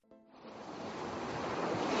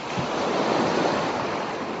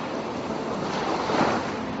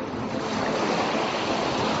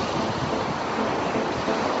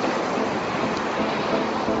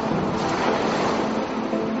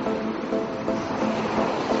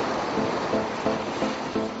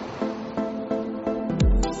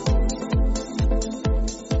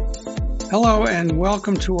Hello and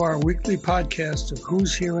welcome to our weekly podcast of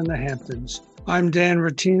Who's Here in the Hamptons. I'm Dan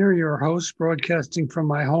Rattiner, your host, broadcasting from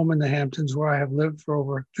my home in the Hamptons, where I have lived for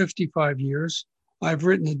over 55 years. I've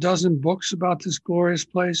written a dozen books about this glorious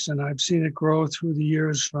place, and I've seen it grow through the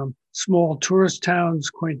years from small tourist towns,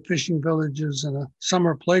 quaint fishing villages, and a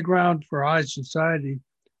summer playground for high society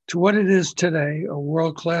to what it is today, a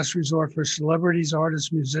world-class resort for celebrities,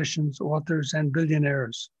 artists, musicians, authors, and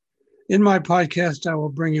billionaires. In my podcast, I will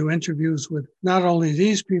bring you interviews with not only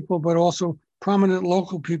these people, but also prominent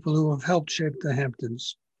local people who have helped shape the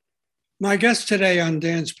Hamptons. My guest today on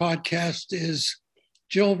Dan's podcast is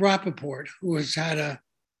Jill Rappaport, who has had a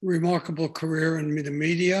remarkable career in the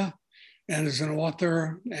media and is an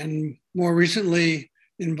author, and more recently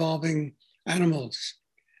involving animals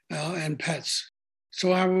and pets.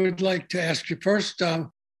 So I would like to ask you first,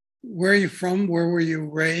 where are you from? Where were you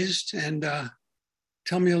raised? And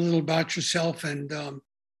tell me a little about yourself and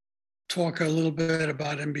talk a little bit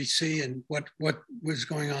about NBC and what was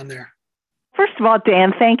going on there. First of all,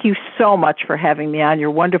 Dan, thank you so much for having me on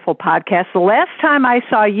your wonderful podcast. The last time I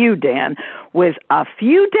saw you, Dan, was a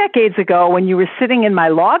few decades ago when you were sitting in my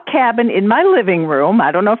log cabin in my living room.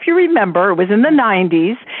 I don't know if you remember. It was in the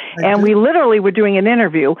 90s, and we literally were doing an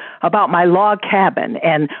interview about my log cabin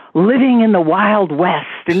and living in the Wild West.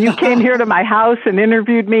 And you came here to my house and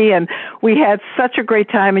interviewed me, and we had such a great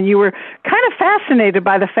time. And you were kind of fascinated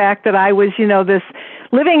by the fact that I was, this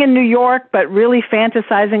living in New York, but really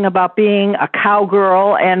fantasizing about being a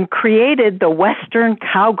cowgirl, and created the Western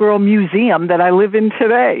Cowgirl Museum that I live in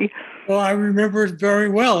today. Well, I remember it very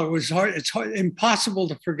well. It was hard. It's impossible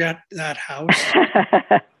to forget that house.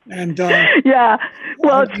 And yeah,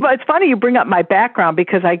 well, it's funny you bring up my background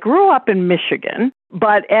because I grew up in Michigan.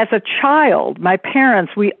 But as a child, my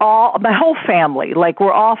parents, my whole family,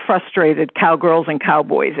 we're all frustrated cowgirls and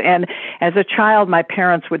cowboys. And as a child, my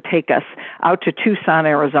parents would take us out to Tucson,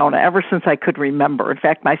 Arizona, ever since I could remember. In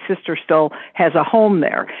fact, my sister still has a home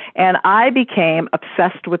there. And I became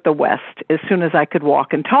obsessed with the West as soon as I could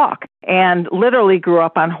walk and talk, and literally grew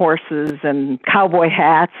up on horses and cowboy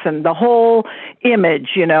hats and the whole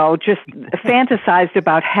image, just fantasized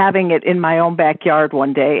about having it in my own backyard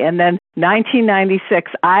one day. And then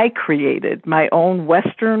 1996, I created my own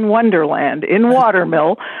Western Wonderland in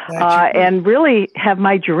Watermill, and really have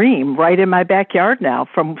my dream right in my backyard now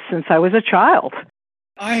since I was a child.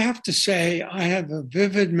 I have to say, I have a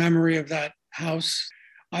vivid memory of that house.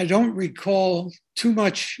 I don't recall too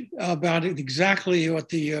much about it, exactly what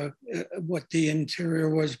the interior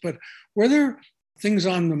was, but were there things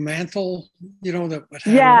on the mantle, that would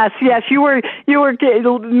have... Yes. You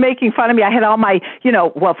were making fun of me. I had all my,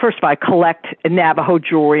 first of all, I collect Navajo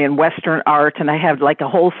jewelry and Western art, and I have a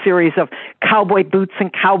whole series of cowboy boots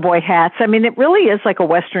and cowboy hats. I mean, it really is like a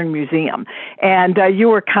Western museum. And you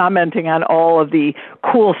were commenting on all of the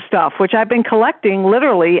cool stuff, which I've been collecting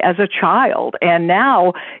literally as a child. And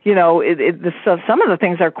now, some of the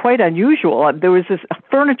things are quite unusual. There was this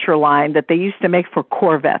furniture line that they used to make for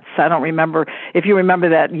Corvettes. I don't remember if you remember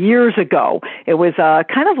that years ago. It was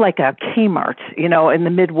kind of like a Kmart, in the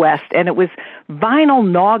Midwest, and it was vinyl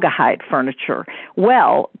Naugahyde furniture.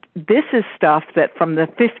 Well, this is stuff that from the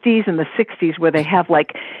 50s and the 60s where they have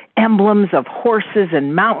emblems of horses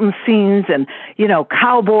and mountain scenes and,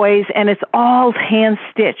 cowboys, and it's all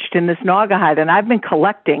hand-stitched in this Naugahyde. And I've been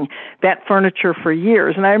collecting that furniture for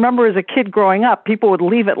years. And I remember as a kid growing up, people would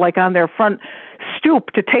leave it on their front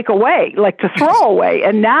stoop to take away, to throw away.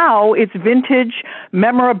 And now it's vintage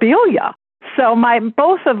memorabilia. So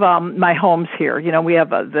both of my homes here, we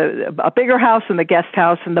have a bigger house and the guest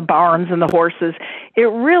house and the barns and the horses. It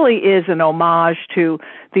really is an homage to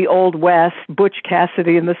the Old West, Butch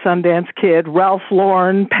Cassidy and the Sundance Kid, Ralph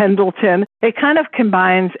Lauren, Pendleton. It kind of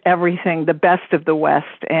combines everything, the best of the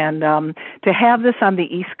West. And to have this on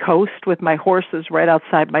the East Coast with my horses right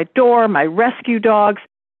outside my door, my rescue dogs,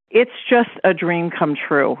 it's just a dream come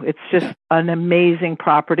true. It's just an amazing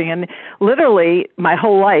property. And literally, my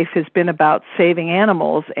whole life has been about saving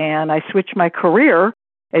animals. And I switched my career.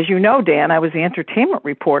 As you know, Dan, I was the entertainment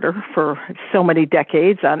reporter for so many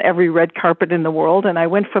decades on every red carpet in the world. And I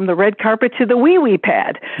went from the red carpet to the wee-wee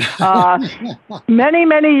pad many,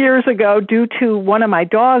 many years ago due to one of my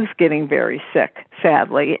dogs getting very sick,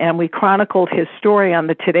 sadly. And we chronicled his story on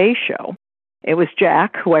the Today Show. It was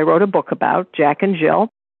Jack, who I wrote a book about, Jack and Jill.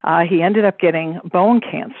 He ended up getting bone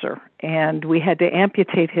cancer, and we had to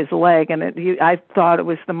amputate his leg. And I thought it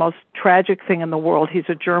was the most tragic thing in the world. He's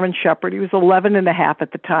a German Shepherd. He was 11 and a half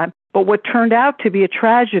at the time. But what turned out to be a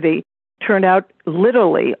tragedy turned out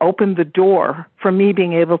literally opened the door for me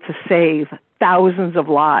being able to save thousands of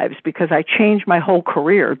lives, because I changed my whole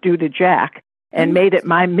career due to Jack. and made it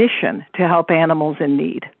my mission to help animals in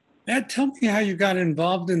need. Ed, tell me how you got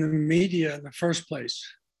involved in the media in the first place.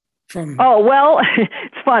 Oh, well,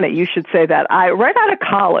 it's funny you should say that. Right out of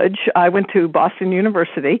college, I went to Boston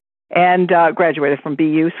University and graduated from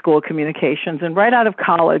BU School of Communications. And right out of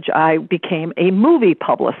college, I became a movie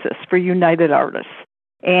publicist for United Artists.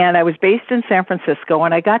 And I was based in San Francisco,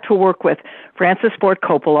 and I got to work with Francis Ford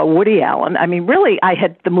Coppola, Woody Allen. I mean, really, I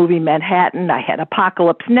had the movie Manhattan. I had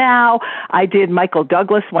Apocalypse Now. I did Michael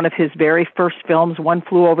Douglas, one of his very first films, One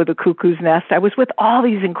Flew Over the Cuckoo's Nest. I was with all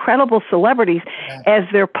these incredible celebrities as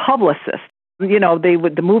their publicist. You know,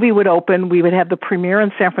 the movie would open, we would have the premiere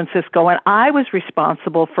in San Francisco, and I was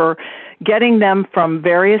responsible for getting them from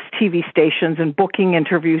various TV stations and booking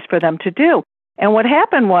interviews for them to do. And what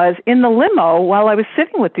happened was, in the limo, while I was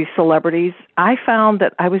sitting with these celebrities, I found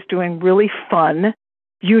that I was doing really fun,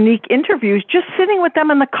 unique interviews, just sitting with them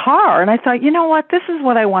in the car. And I thought, you know what, this is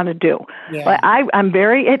what I want to do. Yeah. I'm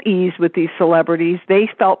very at ease with these celebrities. They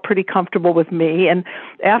felt pretty comfortable with me. And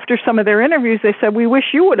after some of their interviews, they said, we wish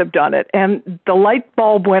you would have done it. And the light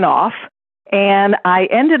bulb went off. And I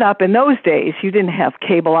ended up, in those days, you didn't have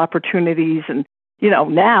cable opportunities, and you know,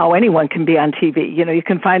 now anyone can be on TV. You know, you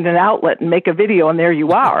can find an outlet and make a video, and there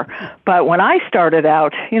you are. But when I started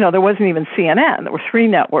out, you know, there wasn't even CNN. There were 3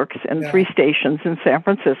 networks and 3 stations in San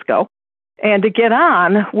Francisco. And to get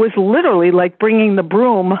on was literally like bringing the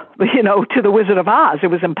broom, you know, to the Wizard of Oz.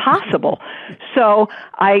 It was impossible. So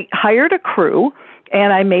I hired a crew,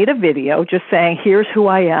 and I made a video just saying, here's who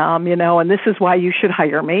I am, you know, and this is why you should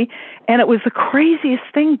hire me. And it was the craziest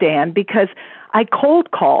thing, Dan, because I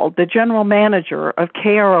cold called the general manager of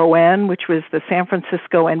KRON, which was the San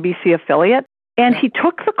Francisco NBC affiliate, and he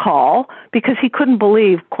took the call because he couldn't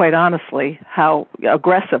believe, quite honestly, how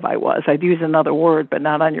aggressive I was. I'd use another word, but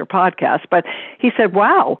not on your podcast. But he said,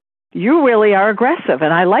 wow, you really are aggressive,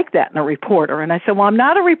 and I like that in a reporter. And I said, well, I'm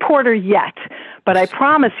not a reporter yet, but I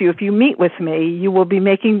promise you, if you meet with me, you will be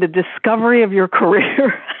making the discovery of your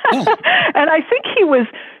career. And I think he was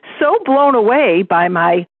so blown away by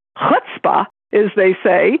my chutzpah, as they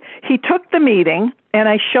say, he took the meeting, and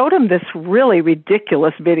I showed him this really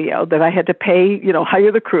ridiculous video that I had to pay, you know, hire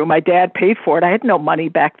the crew. My dad paid for it. I had no money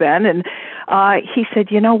back then. And he said,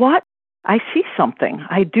 you know what? I see something.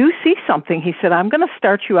 I do see something. He said, I'm going to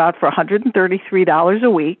start you out for $133 a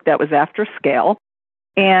week. That was after scale.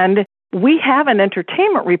 And we have an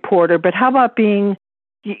entertainment reporter, but how about being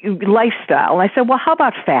lifestyle? And I said, well, how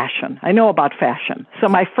about fashion? I know about fashion. So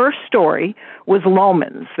my first story was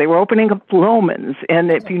Loehmann's. They were opening up Loehmann's.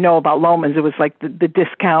 And if you know about Loehmann's, it was like the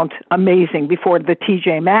discount, amazing. Before the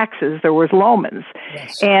TJ Maxx's, there was Loehmann's.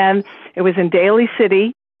 Yes. And it was in Daly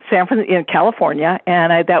City, in California.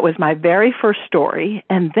 And that was my very first story.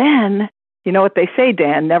 And then, you know what they say,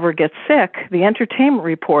 Dan, never get sick. The entertainment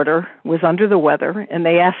reporter was under the weather, and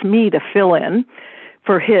they asked me to fill in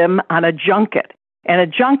for him on a junket. And a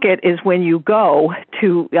junket is when you go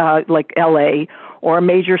to like LA or a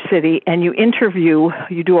major city and you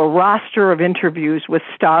do a roster of interviews with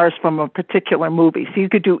stars from a particular movie. So you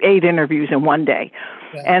could do 8 interviews in one day.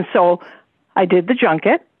 Yeah. And so I did the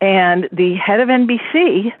junket, and the head of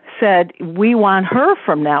NBC said, we want her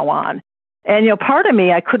from now on. And, you know, part of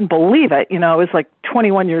me, I couldn't believe it. You know, I was like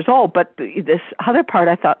 21 years old. But this other part,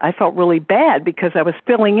 I felt really bad because I was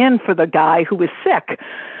filling in for the guy who was sick.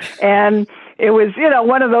 And it was, you know,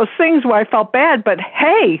 one of those things where I felt bad. But,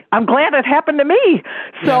 hey, I'm glad it happened to me.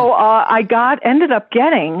 So I ended up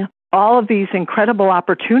getting all of these incredible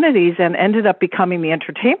opportunities and ended up becoming the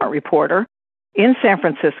entertainment reporter in San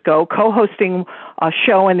Francisco, co-hosting a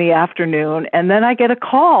show in the afternoon. And then I get a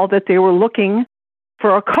call that they were looking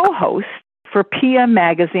for a co-host for PM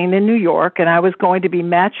Magazine in New York, and I was going to be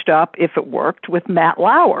matched up, if it worked, with Matt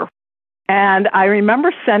Lauer. And I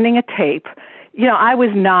remember sending a tape. You know, I was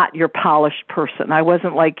not your polished person. I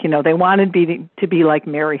wasn't like, you know, they wanted me to be like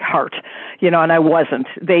Mary Hart, you know, and I wasn't.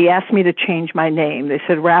 They asked me to change my name. They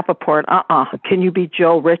said, Rappaport, can you be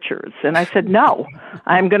Joe Richards? And I said, no,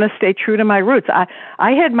 I'm going to stay true to my roots.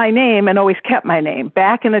 I had my name and always kept my name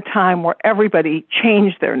back in a time where everybody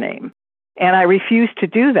changed their name. And I refused to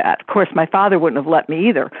do that. Of course, my father wouldn't have let me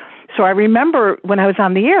either. So I remember when I was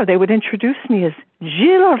on the air, they would introduce me as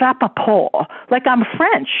Gilles Rappaport, like I'm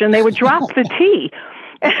French, and they would drop the T.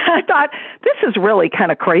 And I thought, this is really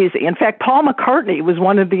kind of crazy. In fact, Paul McCartney was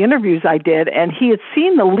one of the interviews I did, and he had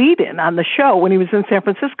seen the lead-in on the show when he was in San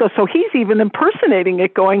Francisco, so he's even impersonating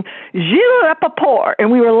it, going, Gilles Rappaport,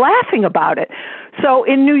 and we were laughing about it. So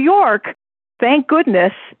in New York, thank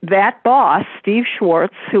goodness that boss, Steve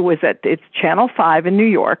Schwartz, who was at it's Channel 5 in New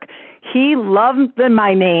York, he loved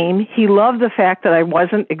my name. He loved the fact that I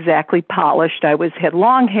wasn't exactly polished. Had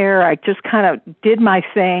long hair. I just kind of did my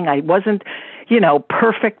thing. I wasn't,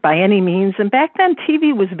 perfect by any means. And back then,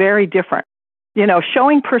 TV was very different.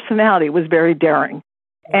 Showing personality was very daring.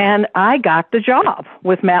 And I got the job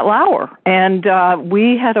with Matt Lauer. And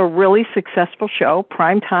we had a really successful show,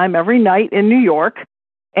 prime time every night in New York.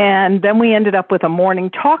 And then we ended up with a morning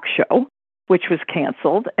talk show, which was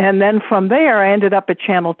canceled. And then from there, I ended up at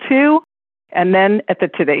Channel 2 and then at the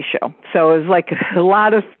Today Show. So it was like a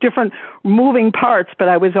lot of different moving parts, but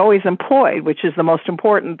I was always employed, which is the most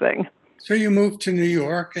important thing. So you moved to New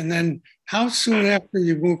York, and then how soon after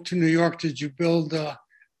you moved to New York did you build the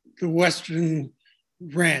Western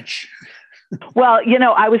Ranch? Well,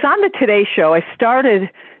 I was on the Today Show. I started,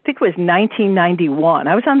 I think it was 1991.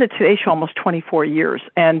 I was on the Today Show almost 24 years.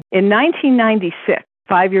 And in 1996,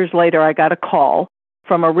 5 years later, I got a call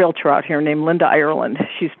from a realtor out here named Linda Ireland.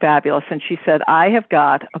 She's fabulous. And she said, I have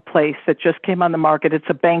got a place that just came on the market. It's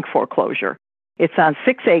a bank foreclosure. It's on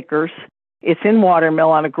 6 acres. It's in Watermill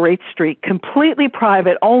on a great street, completely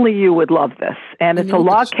private. Only you would love this. And it's a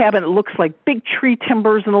log cabin. It looks like big tree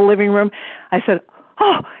timbers in the living room. I said,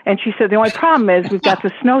 oh, and she said, the only problem is we've got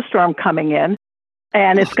the snowstorm coming in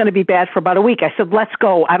and it's going to be bad for about a week. I said, let's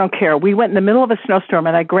go. I don't care. We went in the middle of a snowstorm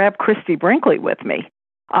and I grabbed Christy Brinkley with me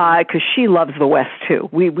because she loves the West too.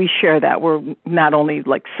 We share that. We're not only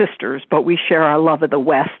like sisters, but we share our love of the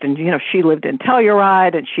West. And, she lived in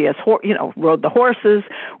Telluride and she has, rode the horses.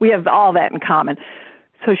 We have all that in common.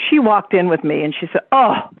 So she walked in with me and she said,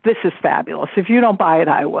 oh, this is fabulous. If you don't buy it,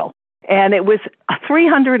 I will. And it was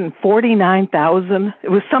 $349,000.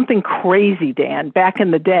 It was something crazy, Dan, back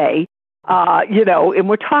in the day. And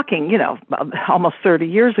we're talking, almost 30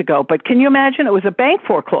 years ago. But can you imagine? It was a bank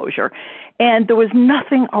foreclosure, and there was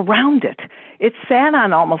nothing around it. It sat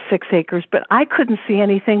on almost 6 acres, but I couldn't see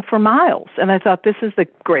anything for miles. And I thought, this is the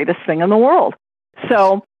greatest thing in the world.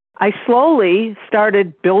 So I slowly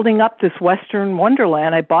started building up this Western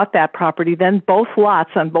Wonderland. I bought that property. Then both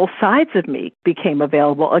lots on both sides of me became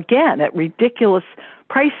available again at ridiculous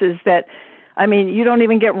prices that, you don't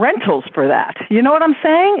even get rentals for that. You know what I'm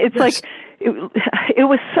saying? It's yes. It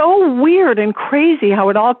was so weird and crazy how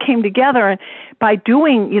it all came together. And by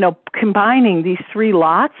doing, combining these 3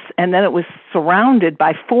 lots, and then it was surrounded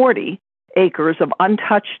by 40 acres of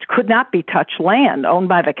untouched, could not be touched land owned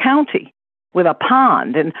by the county, with a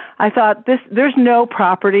pond. And I thought, there's no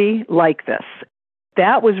property like this.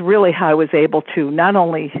 That was really how I was able to not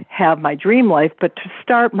only have my dream life, but to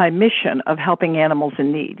start my mission of helping animals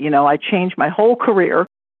in need. I changed my whole career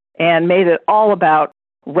and made it all about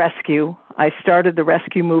rescue. I started the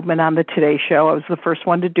rescue movement on the Today Show. I was the first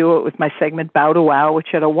one to do it with my segment Bow to Wow, which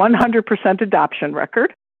had a 100% adoption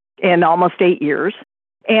record in almost 8 years.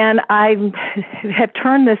 And I have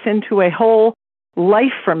turned this into a whole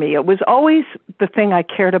life for me. It was always the thing I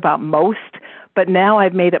cared about most, but now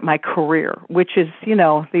I've made it my career, which is,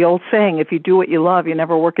 the old saying, if you do what you love, you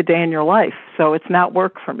never work a day in your life. So it's not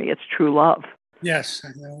work for me. It's true love. Yes,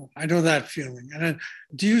 I know that feeling. And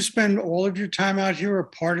do you spend all of your time out here or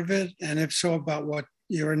part of it? And if so, about what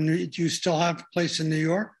do you still have a place in New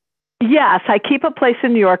York? Yes, I keep a place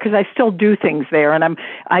in New York because I still do things there. And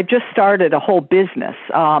I just started a whole business,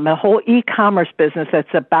 a whole e-commerce business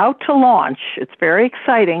that's about to launch. It's very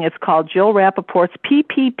exciting. It's called Jill Rappaport's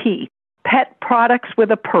PPP, Pet Products with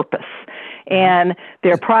a Purpose. And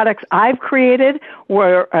their products I've created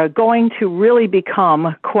were going to really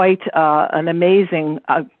become quite an amazing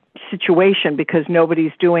situation because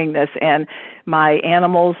nobody's doing this. And my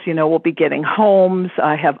animals, will be getting homes.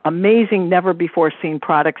 I have amazing, never before seen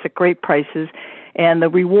products at great prices. And the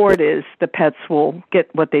reward is the pets will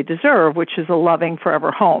get what they deserve, which is a loving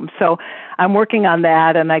forever home. So I'm working on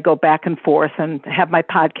that, and I go back and forth and have my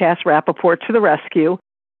podcast, Rappaport to the Rescue.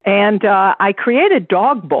 And I created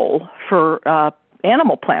Dog Bowl for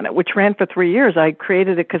Animal Planet, which ran for 3 years. I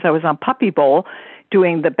created it because I was on Puppy Bowl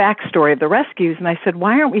doing the backstory of the rescues. And I said,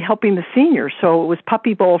 why aren't we helping the seniors? So it was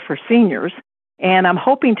Puppy Bowl for seniors. And I'm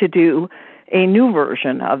hoping to do a new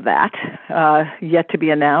version of that, yet to be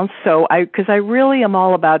announced. So because I really am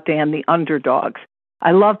all about, Dan, the underdogs.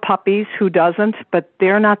 I love puppies, who doesn't, but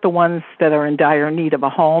they're not the ones that are in dire need of a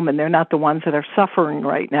home, and they're not the ones that are suffering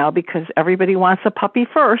right now because everybody wants a puppy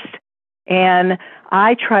first. And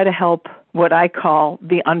I try to help what I call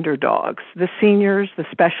the underdogs, the seniors, the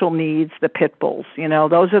special needs, the pit bulls.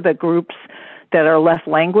 Those are the groups that are left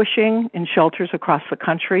languishing in shelters across the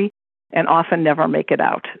country and often never make it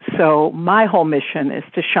out. So my whole mission is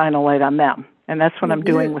to shine a light on them. And that's what I'm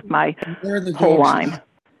doing with my whole line.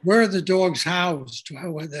 Where are the dogs housed?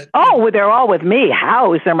 Oh, well, they're all with me.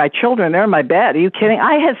 Housed. They're my children. They're in my bed. Are you kidding?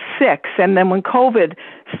 I had 6, and then when COVID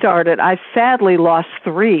started, I sadly lost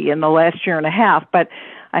 3 in the last year and a half. But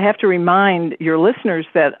I have to remind your listeners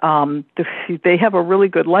that they have a really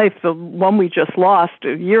good life. The one we just lost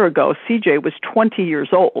a year ago, CJ, was 20 years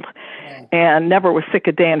old and never was sick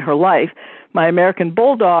a day in her life. My American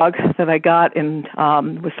Bulldog that I got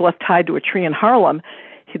was left tied to a tree in Harlem.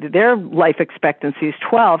 Their life expectancy is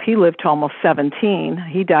 12. He lived to almost 17.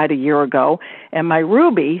 He died a year ago. And my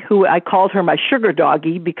Ruby, who I called her my sugar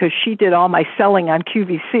doggy because she did all my selling on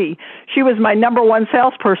QVC. She was my number 1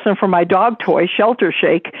 salesperson for my dog toy, Shelter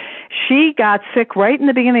Shake. She got sick right in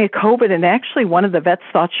the beginning of COVID, and actually one of the vets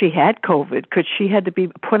thought she had COVID because she had to be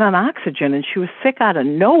put on oxygen, and she was sick out of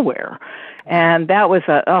nowhere. And that was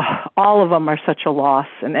all of them are such a loss.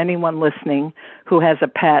 And anyone listening who has a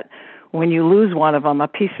pet, when you lose one of them, a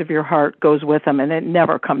piece of your heart goes with them, and it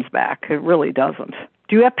never comes back. It really doesn't.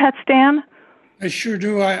 Do you have pets, Dan? I sure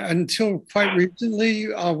do. Until quite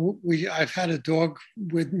recently, I've had a dog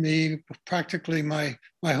with me practically my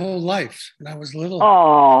whole life when I was little.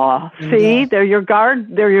 Oh, see, they're your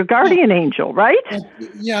guardian angel, right?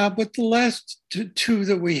 Yeah, but the last two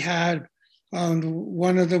that we had,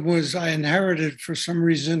 one of them was I inherited for some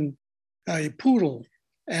reason a poodle.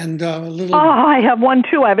 And a little. Oh, I have one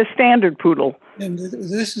too. I have a standard poodle. And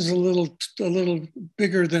this is a little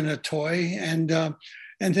bigger than a toy. And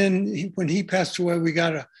then when he passed away, we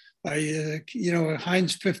got a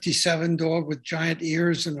Heinz 57 dog with giant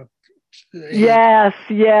ears and a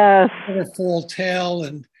full tail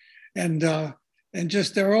and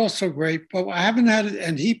just they're all so great. But I haven't had it.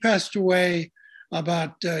 And he passed away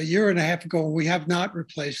about a year and a half ago. And we have not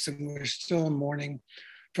replaced him. We're still in mourning.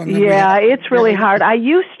 It's really hard. I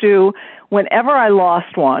used to, whenever I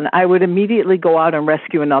lost one, I would immediately go out and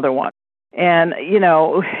rescue another one. And,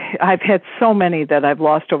 I've had so many that I've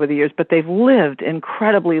lost over the years, but they've lived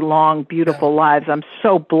incredibly long, beautiful lives. I'm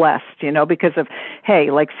so blessed, because of,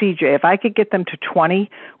 like CJ, if I could get them to 20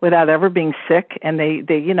 without ever being sick, and they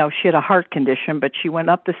she had a heart condition, but she went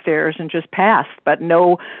up the stairs and just passed, but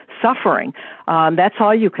no suffering. That's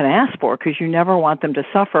all you can ask for, because you never want them to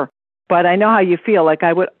suffer. But I know how you feel. Like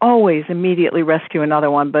I would always immediately rescue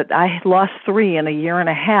another one, but I lost 3 in a year and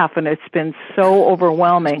a half, and it's been so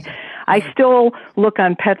overwhelming. I still look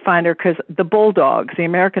on Pet Finder because the bulldogs, the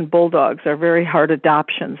American bulldogs, are very hard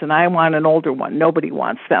adoptions, and I want an older one. Nobody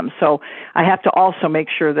wants them. So I have to also make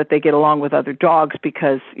sure that they get along with other dogs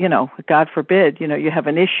because, God forbid, you have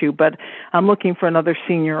an issue. But I'm looking for another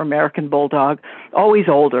senior American bulldog, always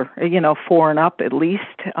older, 4 and up at least.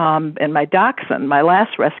 And my dachshund, my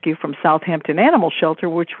last rescue from Southampton Animal Shelter,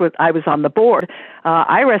 I was on the board,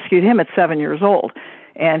 I rescued him at 7 years old.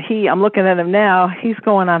 And I'm looking at him now, he's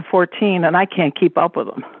going on 14, and I can't keep up with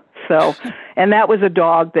him. So, and that was a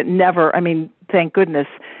dog that never, thank goodness,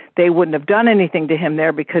 they wouldn't have done anything to him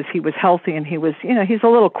there because he was healthy and he was, he's a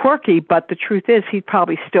little quirky, but the truth is he'd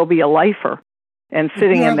probably still be a lifer and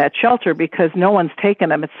sitting in that shelter because no one's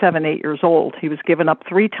taken him at 7, 8 years old. He was given up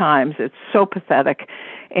 3 times. It's so pathetic.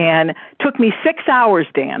 And took me 6 hours,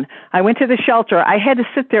 Dan. I went to the shelter. I had to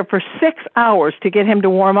sit there for 6 hours to get him to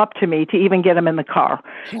warm up to me to even get him in the car.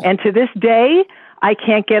 And to this day, I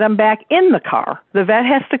can't get him back in the car. The vet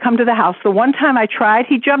has to come to the house. The one time I tried,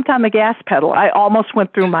 he jumped on the gas pedal. I almost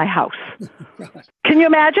went through my house. Can you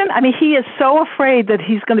imagine? He is so afraid that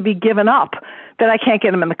he's going to be given up that I can't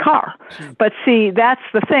get him in the car. But see, that's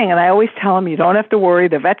the thing. And I always tell him, you don't have to worry.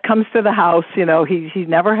 The vet comes to the house. He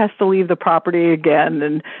never has to leave the property again.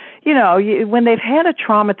 And, when they've had a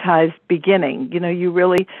traumatized beginning, you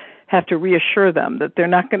really have to reassure them that they're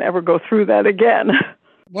not going to ever go through that again.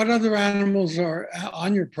 What other animals are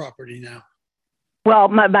on your property now? Well,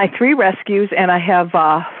 my 3 rescues, and I have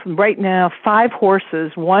right now 5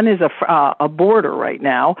 horses. One is a boarder right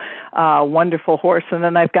now, wonderful horse, and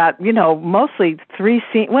then I've got mostly 2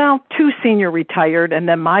 senior retired, and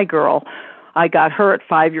then my girl. I got her at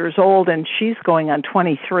 5 years old, and she's going on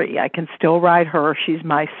 23. I can still ride her. She's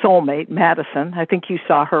my soulmate, Madison. I think you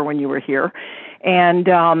saw her when you were here,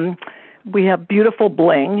 and we have beautiful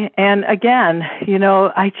Bling. And again,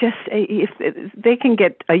 if they can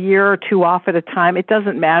get a year or 2 off at a time, it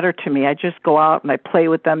doesn't matter to me. I just go out and I play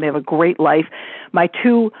with them. They have a great life. My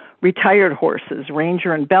 2 retired horses,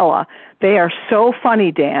 Ranger and Bella, they are so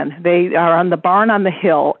funny, Dan. They are on the barn on the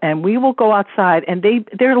hill, and we will go outside, and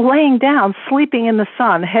they're laying down, sleeping in the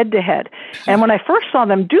sun, head to head. And when I first saw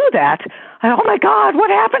them do that, oh my God,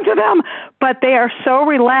 what happened to them? But they are so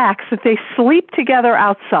relaxed that they sleep together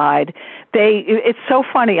outside. It's so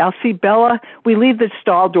funny. I'll see Bella. We leave the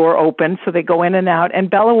stall door open so they go in and out, and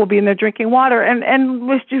Bella will be in there drinking water, and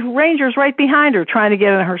with Ranger's right behind her trying to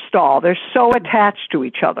get in her stall. They're so attached to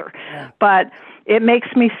each other. Yeah. But it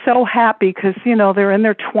makes me so happy because, they're in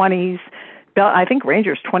their 20s. I think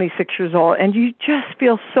Ranger's 26 years old, and you just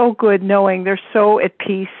feel so good knowing they're so at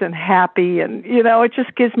peace and happy, and it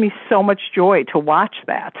just gives me so much joy to watch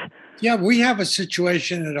that. Yeah, we have a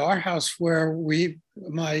situation at our house where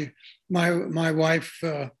my wife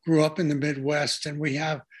grew up in the Midwest, and we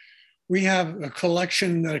have a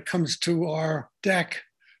collection that comes to our deck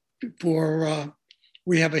for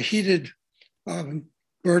we have a heated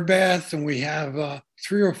bird bath, and we have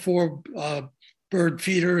 3 or 4 bird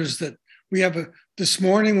feeders that. This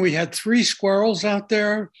morning we had 3 squirrels out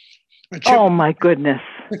there. Oh my goodness.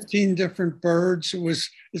 15 different birds.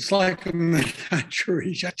 It's like a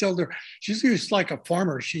menagerie. I told her she's just like a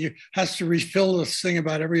farmer. She has to refill this thing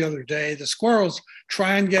about every other day. The squirrels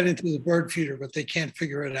try and get into the bird feeder, but they can't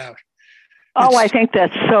figure it out. I think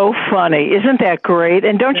that's so funny. Isn't that great?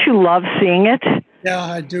 And don't you love seeing it? Yeah,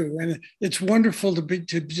 I do. And it's wonderful to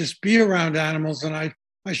just be around animals. And I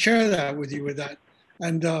share that with you with that.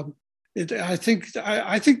 And I think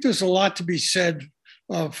there's a lot to be said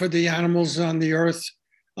for the animals on the earth,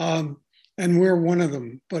 and we're one of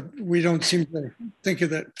them. But we don't seem to think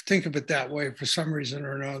of it that way for some reason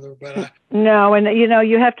or another. But no, and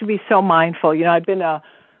you have to be so mindful. I've been a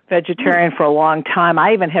vegetarian for a long time.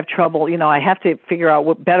 I even have trouble. I have to figure out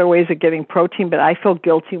what better ways of getting protein. But I feel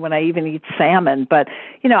guilty when I even eat salmon. But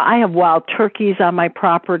I have wild turkeys on my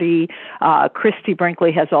property. Christy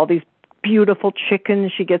Brinkley has all these beautiful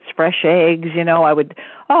chickens. She gets fresh eggs.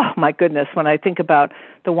 Oh my goodness, when I think about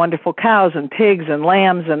the wonderful cows and pigs and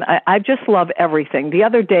lambs, and I just love everything. The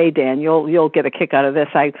other day, Dan, you'll get a kick out of this.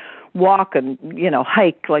 I walk and,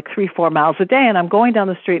 hike like 3-4 miles a day, and I'm going down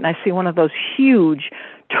the street and I see one of those huge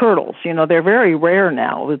turtles. They're very rare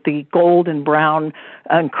now with the gold and brown,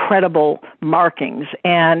 incredible markings.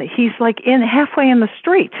 And he's like halfway in the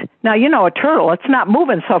street. Now, a turtle, it's not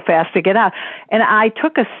moving so fast to get out. And I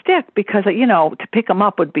took a stick because, to pick him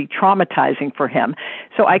up would be traumatizing for him.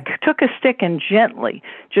 So I took a stick and gently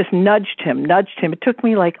just nudged him. It took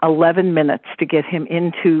me like 11 minutes to get him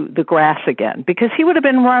into the grass again because he would have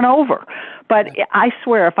been run over. But I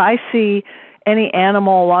swear, if I see any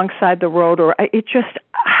animal alongside the road,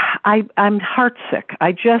 I'm heartsick.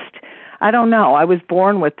 I don't know. I was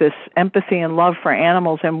born with this empathy and love for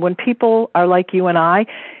animals. And when people are like you and I,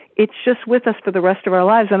 it's just with us for the rest of our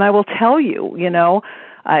lives. And I will tell you,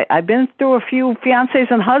 I've been through a few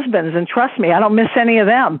fiancés and husbands, and trust me, I don't miss any of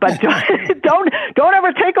them. But don't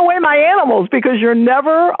ever take away my animals, because you're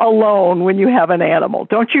never alone when you have an animal.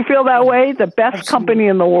 Don't you feel that way? The best Absolutely. Company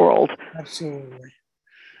in the world. Absolutely.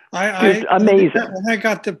 It's amazing. When I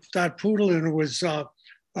got that poodle, and it was a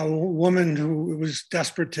woman who was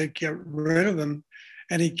desperate to get rid of him,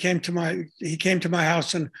 and he came to my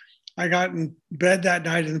house, and I got in bed that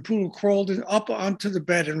night, and the poodle crawled up onto the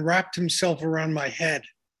bed and wrapped himself around my head.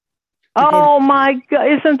 Oh my God!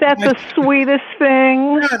 Isn't that the sweetest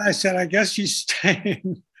thing? And I said, I guess she's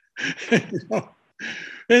staying.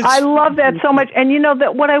 I love that so much. And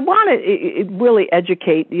that what I want to really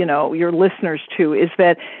educate, your listeners to, is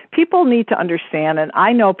that people need to understand, and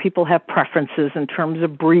I know people have preferences in terms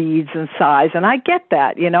of breeds and size, and I get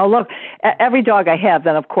that. Look, every dog I have,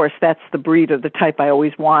 then of course that's the breed or the type I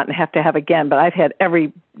always want and have to have again, but I've had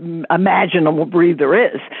every imaginable breed there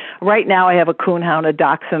is. Right now I have a coonhound, a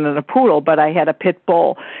dachshund, and a poodle, but I had a pit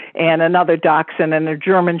bull and another dachshund and a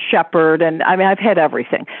German shepherd, and I've had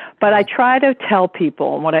everything. But I try to tell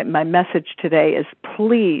people, and my message today is,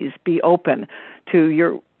 please be open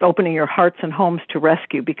to opening your hearts and homes to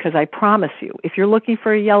rescue, because I promise you, if you're looking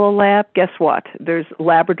for a yellow lab, guess what? There's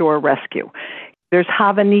Labrador Rescue. There's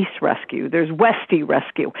Havanese Rescue. There's Westie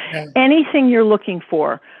Rescue. Yeah. Anything you're looking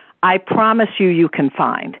for, I promise you can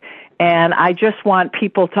find. And I just want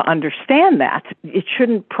people to understand that it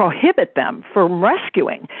shouldn't prohibit them from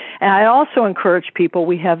rescuing. And I also encourage people,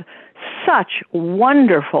 we have such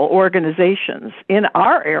wonderful organizations in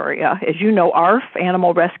our area. As you know, ARF,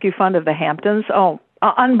 Animal Rescue Fund of the Hamptons,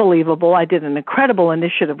 unbelievable. I did an incredible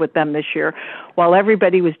initiative with them this year. While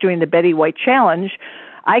everybody was doing the Betty White Challenge,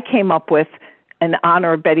 I came up with, in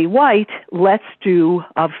honor of Betty White, let's do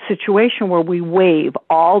a situation where we waive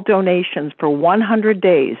all donations for 100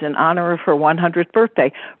 days in honor of her 100th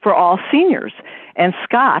birthday for all seniors. And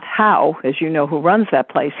Scott Howe, as you know, who runs that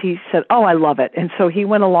place, he said, I love it. And so he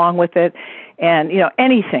went along with it. and,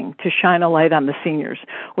 anything to shine a light on the seniors.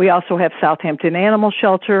 We also have Southampton Animal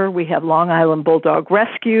Shelter. We have Long Island Bulldog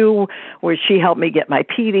Rescue, where she helped me get my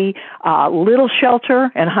PD. Little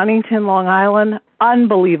Shelter in Huntington, Long Island.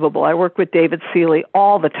 Unbelievable. I work with David Seeley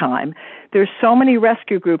all the time. There's so many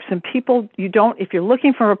rescue groups, and people, if you're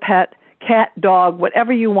looking for a pet, cat, dog,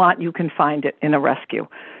 whatever you want, you can find it in a rescue.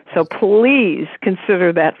 So please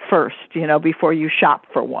consider that first, before you shop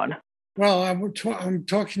for one. Well, I'm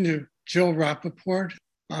talking to Jill Rappaport.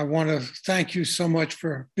 I want to thank you so much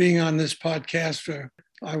for being on this podcast.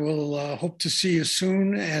 I will hope to see you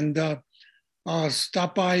soon, and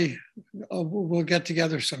stop by. We'll get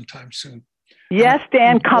together sometime soon. Yes,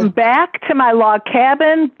 Dan, come back to my log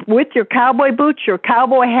cabin with your cowboy boots, your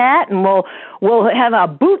cowboy hat, and we'll have a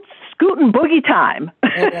boot scootin' boogie time.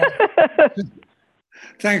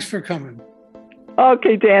 Thanks for coming.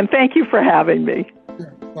 Okay, Dan, thank you for having me.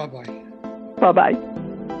 Sure. Bye-bye. Bye-bye.